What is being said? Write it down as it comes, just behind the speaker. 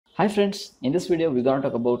Hi friends, in this video we're going to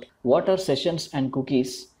talk about what are sessions and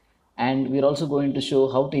cookies, and we're also going to show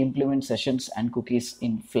how to implement sessions and cookies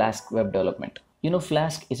in Flask web development.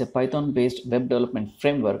 Flask is a Python based web development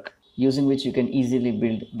framework using which you can easily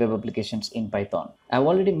build web applications in Python. I've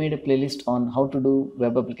already made a playlist on how to do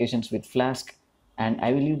web applications with Flask, and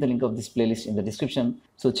I will leave the link of this playlist in the description,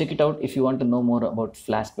 so check it out if you want to know more about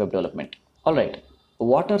Flask web development. Alright,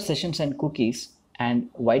 what are sessions and cookies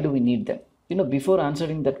and why do we need them? Before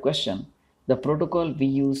answering that question, the protocol we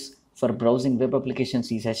use for browsing web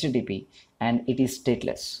applications is HTTP, and it is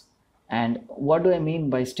stateless. And what do I mean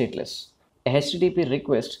by stateless? A HTTP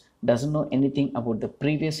request doesn't know anything about the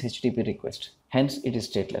previous HTTP request. Hence, it is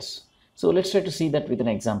stateless. So let's try to see that with an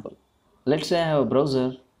example. Let's say I have a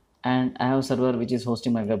browser and I have a server which is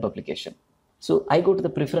hosting my web application. So I go to the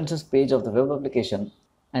preferences page of the web application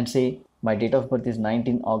and say my date of birth is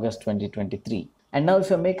 19 August 2023. And now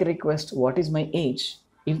if I make a request, what is my age?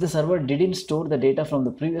 If the server didn't store the data from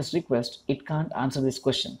the previous request, it can't answer this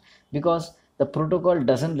question because the protocol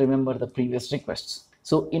doesn't remember the previous requests.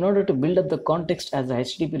 So in order to build up the context as the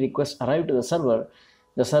HTTP request arrived to the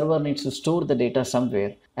server needs to store the data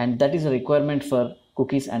somewhere, and that is a requirement for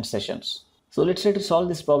cookies and sessions. So let's try to solve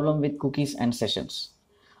this problem with cookies and sessions.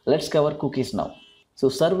 Let's cover cookies now. So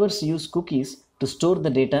servers use cookies to store the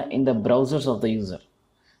data in the browsers of the user.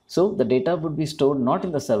 So the data would be stored not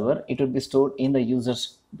in the server, it would be stored in the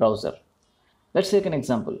user's browser. Let's take an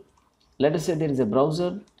example. Let us say there is a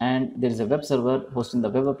browser and there is a web server hosting the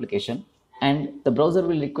web application, and the browser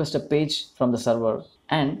will request a page from the server,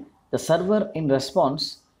 and the server in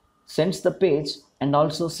response sends the page and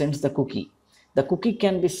also sends the cookie. The cookie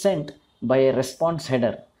can be sent by a response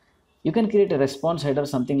header. You can create a response header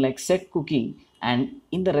something like set cookie, and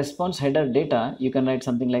in the response header data you can write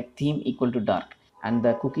something like theme equal to dark, and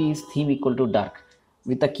the cookie is theme equal to dark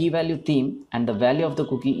with the key value theme, and the value of the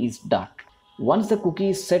cookie is dark. Once the cookie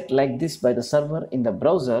is set like this by the server in the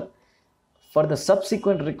browser, for the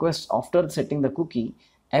subsequent requests after setting the cookie,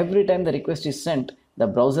 every time the request is sent, the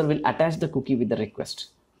browser will attach the cookie with the request.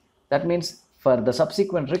 That means for the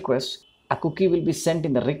subsequent request, a cookie will be sent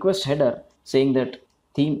in the request header saying that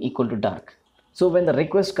theme equal to dark. So when the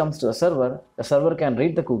request comes to the server can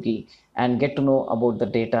read the cookie and get to know about the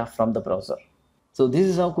data from the browser. So this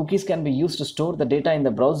is how cookies can be used to store the data in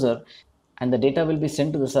the browser, and the data will be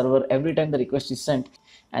sent to the server every time the request is sent,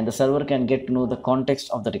 and the server can get to know the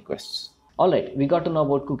context of the requests. Alright, we got to know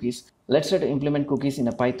about cookies. Let's try to implement cookies in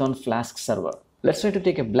a Python Flask server. Let's try to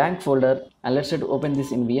take a blank folder and let's try to open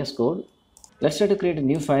this in VS Code. Let's try to create a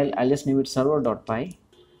new file. I'll just name it server.py.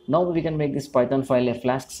 Now we can make this Python file a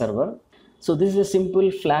Flask server. So this is a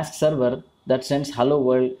simple Flask server that sends hello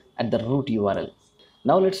world at the root URL.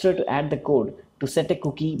 Now let's try to add the code to set a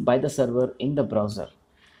cookie by the server in the browser.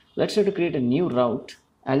 Let's try to create a new route.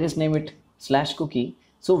 I'll just name it /cookie.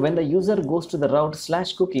 So when the user goes to the route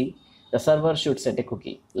 /cookie, the server should set a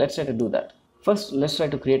cookie. Let's try to do that. First, let's try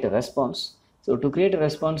to create a response. So to create a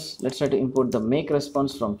response, let's try to import the make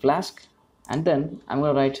response from Flask, and then I'm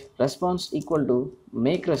going to write response equal to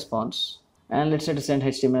make response, and let's try to send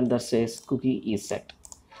HTML that says cookie is set.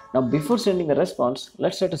 Now before sending the response,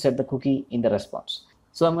 let's try to set the cookie in the response.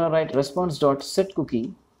 So I'm going to write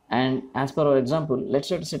response.setCookie, and as per our example, let's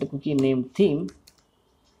try to set a cookie named theme,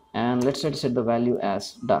 and let's try to set the value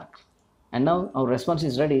as dark. And now our response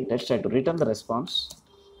is ready. Let's try to return the response.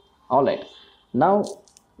 Alright, now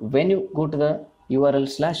when you go to the URL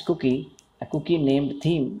 /cookie, a cookie named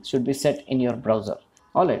theme should be set in your browser.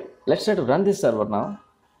 Alright, let's try to run this server now,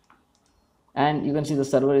 and you can see the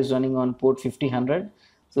server is running on port 5000.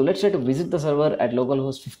 So let's try to visit the server at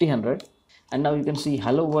localhost 5000, and now you can see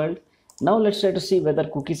hello world. Now let's try to see whether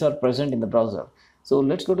cookies are present in the browser. So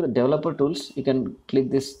let's go to the developer tools. You can click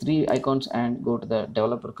these three icons and go to the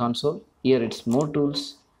developer console. Here it's more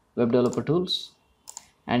tools, web developer tools,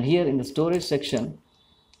 and here in the storage section,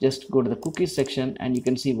 just go to the cookies section and you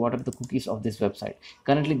can see what are the cookies of this website.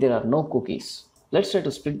 Currently there are no cookies. Let's try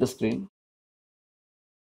to split the screen.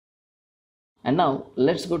 And now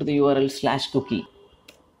let's go to the URL /cookie.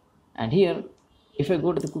 And here, if I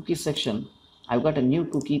go to the cookies section, I've got a new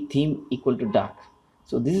cookie theme equal to dark.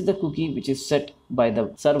 So this is the cookie which is set by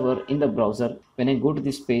the server in the browser when I go to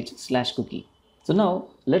this page /cookie. So now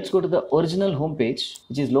let's go to the original home page,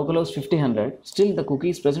 which is localhost 5000. Still the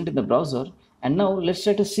cookie is present in the browser. And now let's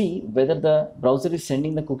try to see whether the browser is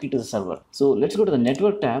sending the cookie to the server. So let's go to the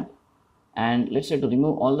network tab and let's try to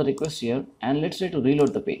remove all the requests here, and let's try to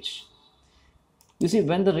reload the page. You see,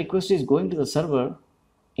 when the request is going to the server,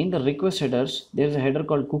 in the request headers, there is a header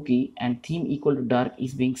called cookie, and theme equal to dark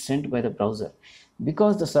is being sent by the browser.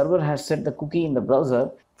 Because the server has set the cookie in the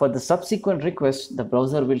browser, For the subsequent request, the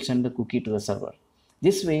browser will send the cookie to the server.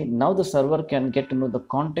 This way, now the server can get to know the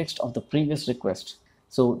context of the previous request.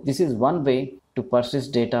 So this is one way to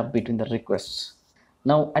persist data between the requests.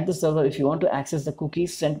 Now at the server, if you want to access the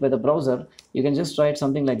cookies sent by the browser, you can just write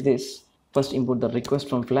something like this. First import the request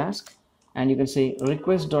from Flask, and you can say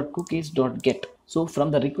request.cookies.get. So from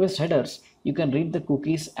the request headers, you can read the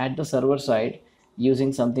cookies at the server side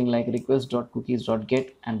using something like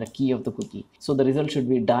request.cookies.get and the key of the cookie. So the result should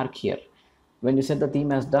be dark here. When you set the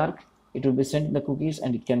theme as dark, it will be sent in the cookies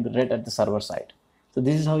and it can be read at the server side. So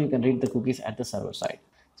this is how you can read the cookies at the server side.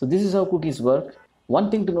 So this is how cookies work.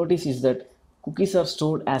 One thing to notice is that cookies are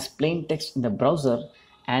stored as plain text in the browser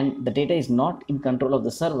and the data is not in control of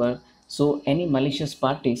the server. So any malicious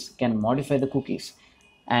parties can modify the cookies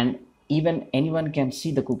and even anyone can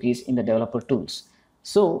see the cookies in the developer tools.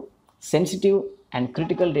 So sensitive and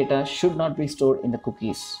critical data should not be stored in the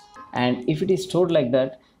cookies. And if it is stored like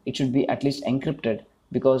that, it should be at least encrypted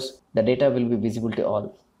because the data will be visible to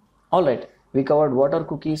all. Alright, we covered what are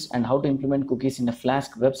cookies and how to implement cookies in a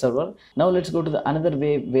Flask web server. Now let's go to the another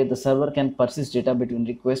way where the server can persist data between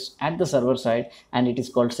requests at the server side, and it is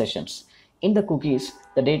called sessions. In the cookies,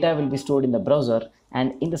 the data will be stored in the browser,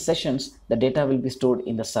 and in the sessions, the data will be stored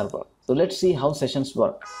in the server. So let's see how sessions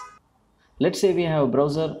work. Let's say we have a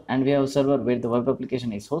browser and we have a server where the web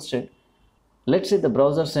application is hosted. Let's say the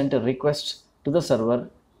browser sent a request to the server.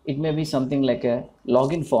 It may be something like a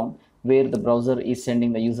login form where the browser is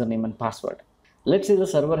sending the username and password. Let's say the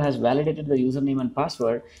server has validated the username and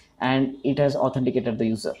password and it has authenticated the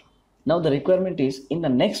user. Now the requirement is in the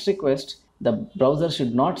next request, the browser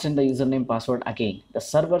should not send the username password again. The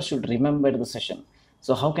server should remember the session.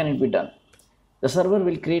 So how can it be done? The server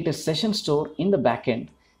will create a session store in the backend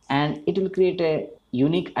and it will create a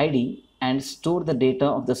unique ID and store the data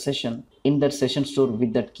of the session in that session store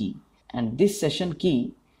with that key. And this session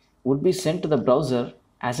key would be sent to the browser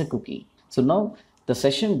as a cookie. So now the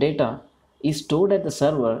session data is stored at the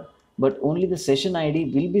server, but only the session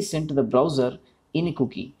ID will be sent to the browser in a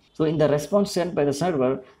cookie. So in the response sent by the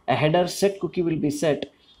server, a header set cookie will be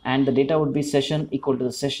set and the data would be session equal to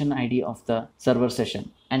the session ID of the server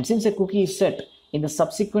session. And since a cookie is set, in the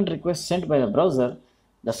subsequent request sent by the browser,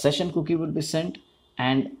 the session cookie will be sent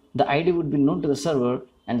and the ID would be known to the server,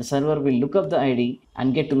 and the server will look up the ID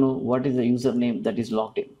and get to know what is the username that is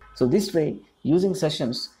logged in. So this way, using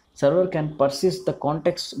sessions, server can persist the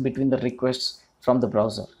context between the requests from the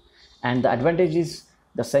browser. And the advantage is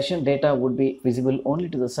the session data would be visible only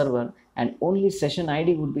to the server and only session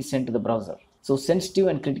ID would be sent to the browser. So sensitive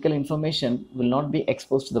and critical information will not be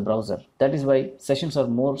exposed to the browser. That is why sessions are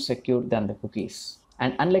more secure than the cookies.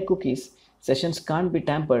 And unlike cookies, sessions can't be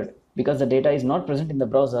tampered because the data is not present in the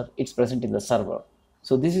browser, it's present in the server.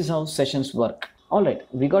 So this is how sessions work. Alright,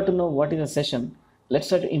 we got to know what is a session. Let's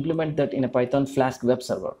try to implement that in a Python Flask web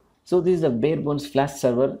server. So this is a bare bones Flask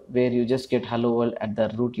server where you just get hello world at the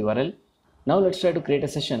root URL. Now let's try to create a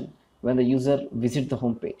session when the user visits the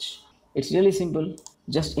home page. It's really simple.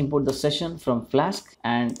 Just import the session from Flask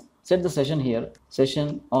and set the session here,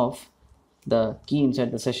 session of the key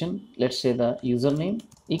inside the session. Let's say the username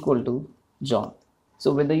equal to John.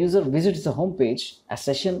 So when the user visits the home page, a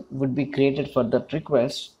session would be created for that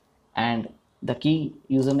request and the key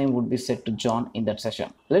username would be set to John in that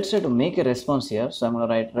session. Let's try to make a response here. So I'm going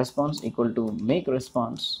to write response equal to make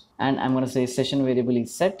response and I'm going to say session variable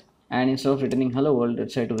is set, and instead of returning hello world,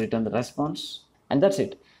 let's try to return the response, and that's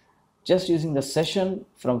it. Just using the session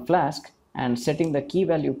from Flask and setting the key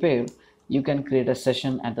value pair, you can create a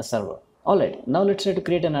session at the server. Alright, now let's try to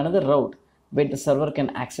create another route where the server can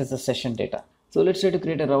access the session data. So let's try to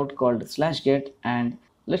create a route called /get and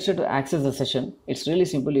let's try to access the session. It's really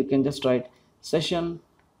simple. You can just write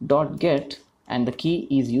session.get and the key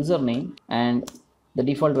is username and the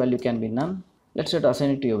default value can be none. Let's try to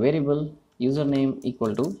assign it to a variable username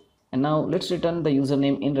equal to, and now let's return the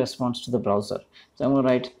username in response to the browser. So I'm going to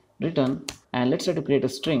write return and let's try to create a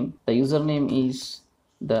string. The username is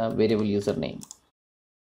the variable username,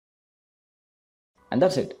 and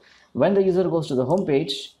that's it. When the user goes to the home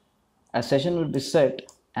page, a session will be set,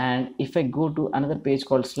 and if I go to another page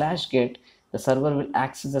called /get, the server will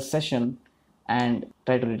access the session and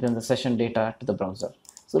try to return the session data to the browser.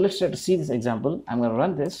 So let's try to see this example. I'm going to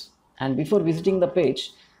run this, and before visiting the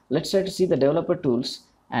page, let's try to see the developer tools,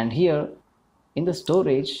 and here in the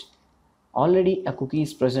storage already a cookie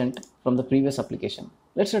is present from the previous application.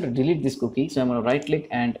 Let's try to delete this cookie. So I'm going to right click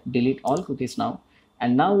and delete all cookies now.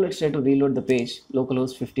 And now let's try to reload the page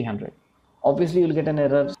localhost 50/100. Obviously you'll get an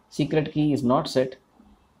error, secret key is not set.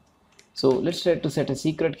 So let's try to set a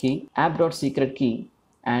secret key, app.secret key,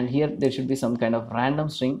 and here there should be some kind of random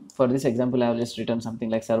string. For this example, I have just written something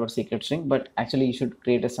like server secret string, but actually you should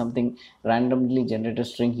create a something randomly generated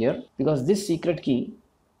string here, because this secret key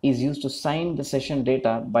is used to sign the session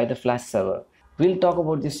data by the Flask server. We'll talk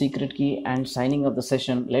about the secret key and signing of the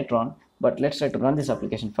session later on, but let's try to run this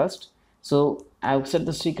application first. So I've set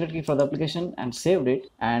the secret key for the application and saved it,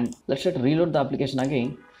 and let's try to reload the application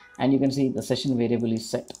again, and you can see the session variable is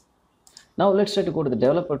set. Now let's try to go to the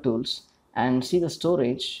developer tools and see the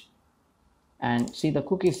storage and see the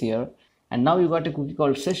cookies here. And now you got a cookie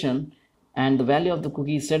called session, and the value of the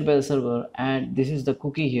cookie is set by the server, and this is the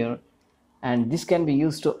cookie here, and this can be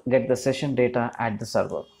used to get the session data at the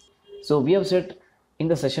server. So we have set in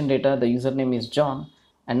the session data the username is John,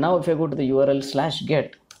 and now if I go to the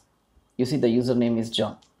URL/get, you see the username is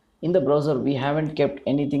John. In the browser we haven't kept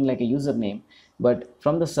anything like a username, but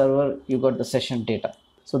from the server you got the session data.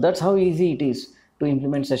 So that's how easy it is to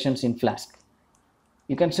implement sessions in Flask.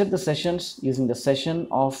 You can set the sessions using the session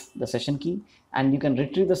of the session key, and you can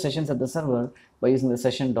retrieve the sessions at the server by using the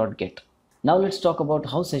session.get. Now let's talk about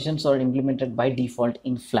how sessions are implemented by default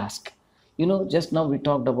in Flask. Just now we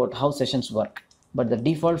talked about how sessions work, but the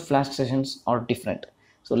default Flask sessions are different.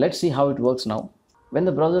 So let's see how it works now. When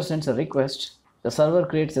the browser sends a request, the server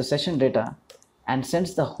creates the session data and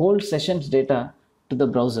sends the whole sessions data to the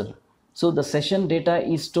browser. So the session data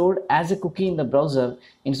is stored as a cookie in the browser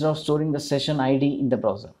instead of storing the session ID in the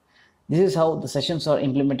browser. This is how the sessions are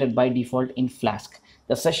implemented by default in Flask.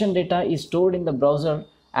 The session data is stored in the browser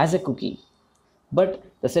as a cookie, but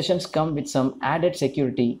the sessions come with some added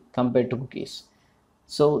security compared to cookies.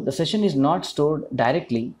 So the session is not stored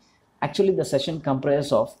directly. Actually, the session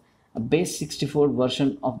comprises of a base 64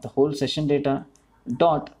 version of the whole session data,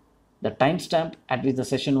 dot the timestamp at which the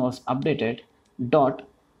session was updated, dot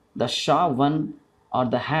the SHA-1 or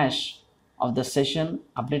the hash of the session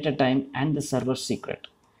updated time, and the server secret.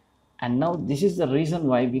 And now this is the reason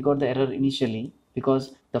why we got the error initially,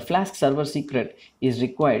 because the Flask server secret is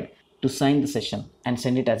required to sign the session and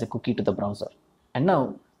send it as a cookie to the browser. And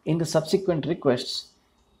now in the subsequent requests,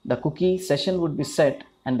 the cookie session would be set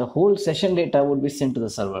and the whole session data would be sent to the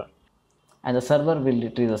server, and the server will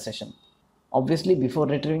retrieve the session. Obviously, before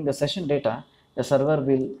retrieving the session data, the server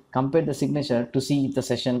will compare the signature to see if the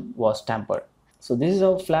session was tampered. So this is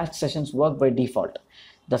how Flask sessions work by default.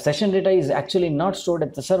 The session data is actually not stored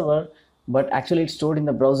at the server, but actually it's stored in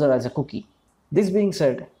the browser as a cookie. This being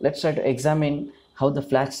said, let's try to examine how the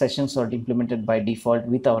Flask sessions are implemented by default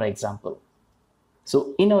with our example.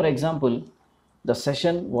 So in our example, the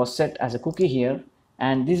session was set as a cookie here,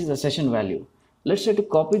 and this is the session value. Let's try to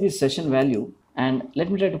copy this session value, and let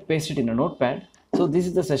me try to paste it in a notepad. So this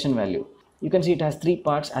is the session value. You can see it has three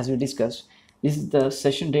parts as we discussed. This is the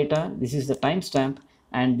session data, this is the timestamp,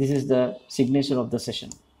 and this is the signature of the session.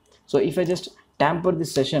 So if I just tamper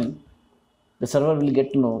this session, the server will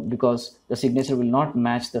get to know because the signature will not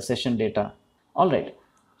match the session data. Alright,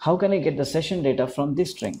 how can I get the session data from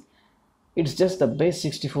this string? It's just the base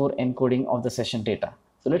 64 encoding of the session data.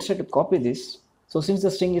 So let's try to copy this. So since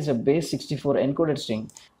the string is a base 64 encoded string,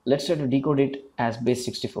 let's try to decode it as base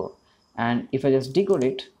 64. And if I just decode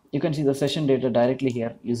it, you can see the session data directly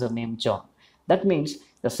here, username John. That means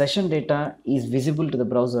the session data is visible to the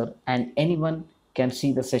browser and anyone can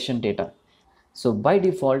see the session data. So by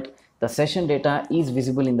default, the session data is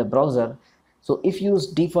visible in the browser. So if you use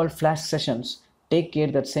default Flask sessions, take care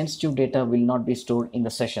that sensitive data will not be stored in the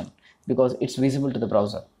session because it's visible to the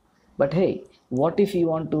browser. But hey, what if you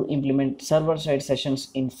want to implement server-side sessions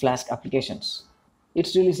in Flask applications?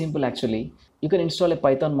 It's really simple actually. You can install a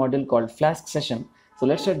Python module called Flask-Session. So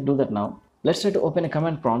let's try to do that now. Let's try to open a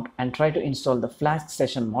command prompt and try to install the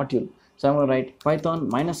Flask-Session module. So I'm going to write python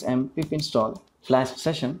 -m pip install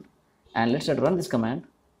Flask-Session, and let's try to run this command.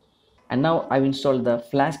 And now I've installed the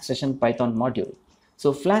Flask-Session Python module.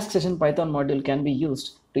 So Flask-Session Python module can be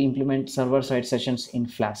used to implement server-side sessions in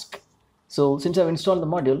Flask. So since I've installed the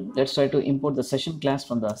module, let's try to import the session class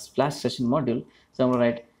from the Flask-Session module. So I'm going to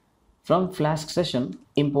write from Flask-Session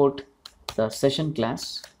import the session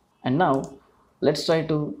class, and now let's try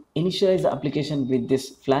to initialize the application with this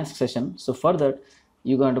Flask session. So for that,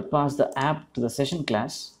 you're going to pass the app to the session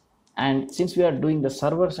class, and since we are doing the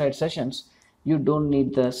server-side sessions, you don't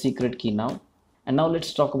need the secret key now. And now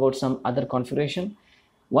let's talk about some other configuration.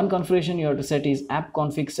 One configuration you have to set is app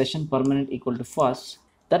config session permanent equal to false.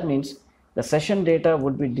 That means the session data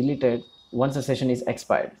would be deleted once the session is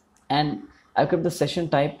expired. And I've kept the session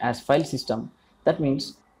type as file system. That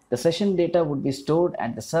means the session data would be stored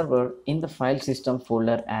at the server in the file system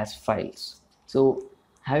folder as files. So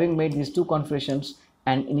having made these two configurations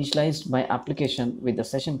and initialized my application with the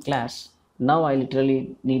session class, now I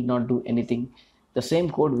literally need not do anything. the same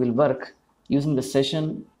code will work using the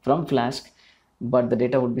session from Flask, but the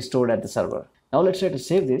data would be stored at the server. Now let's try to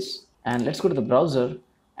save this, and let's go to the browser,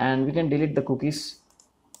 and we can delete the cookies.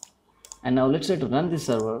 And now let's try to run this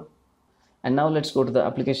server, and now let's go to the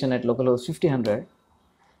application at localhost 5000,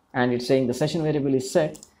 and it's saying the session variable is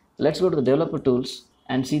set. Let's go to the developer tools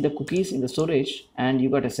and see the cookies in the storage, and you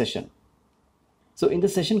got a session. So in the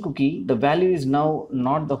session cookie, the value is now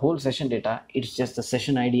not the whole session data, it's just the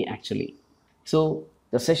session ID actually. So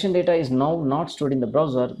the session data is now not stored in the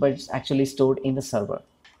browser, but it's actually stored in the server.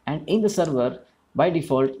 And in the server, by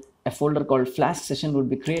default, a folder called Flask-Session would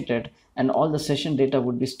be created, and all the session data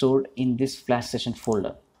would be stored in this Flask-Session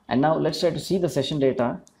folder. And now let's try to see the session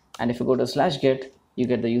data, and if you go to /get, you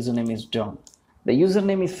get the username is John. The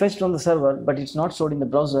username is fetched on the server, but it's not stored in the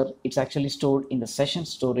browser, it's actually stored in the session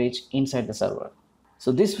storage inside the server.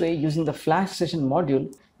 So this way, using the Flask-Session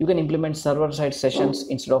module, you can implement server-side sessions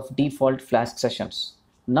instead of default Flask sessions.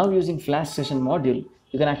 Now using Flask-Session module,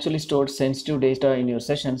 you can actually store sensitive data in your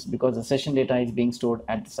sessions because the session data is being stored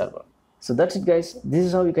at the server. So that's it guys, this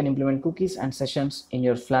is how you can implement cookies and sessions in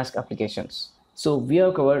your Flask applications. So we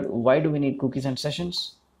have covered why do we need cookies and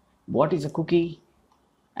sessions, what is a cookie,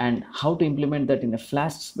 and how to implement that in a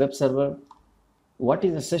Flask web server, what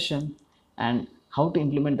is a session, and how to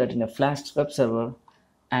implement that in a Flask web server.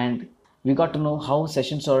 And we got to know how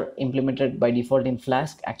sessions are implemented by default in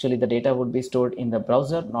Flask. Actually, the data would be stored in the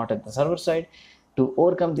browser, not at the server side. To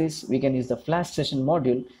overcome this, we can use the Flask-Session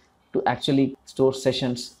module to actually store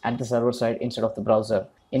sessions at the server side instead of the browser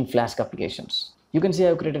in Flask applications. You can see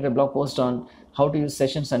I've created a blog post on how to use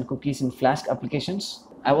sessions and cookies in Flask applications.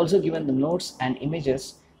 I've also given the notes and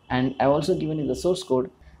images, and I've also given you the source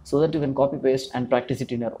code so that you can copy paste and practice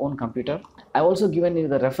it in your own computer. I've also given you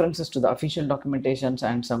the references to the official documentations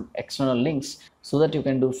and some external links so that you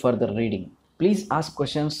can do further reading. Please ask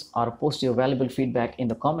questions or post your valuable feedback in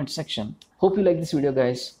the comment section. Hope you like this video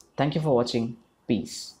guys. Thank you for watching. Peace.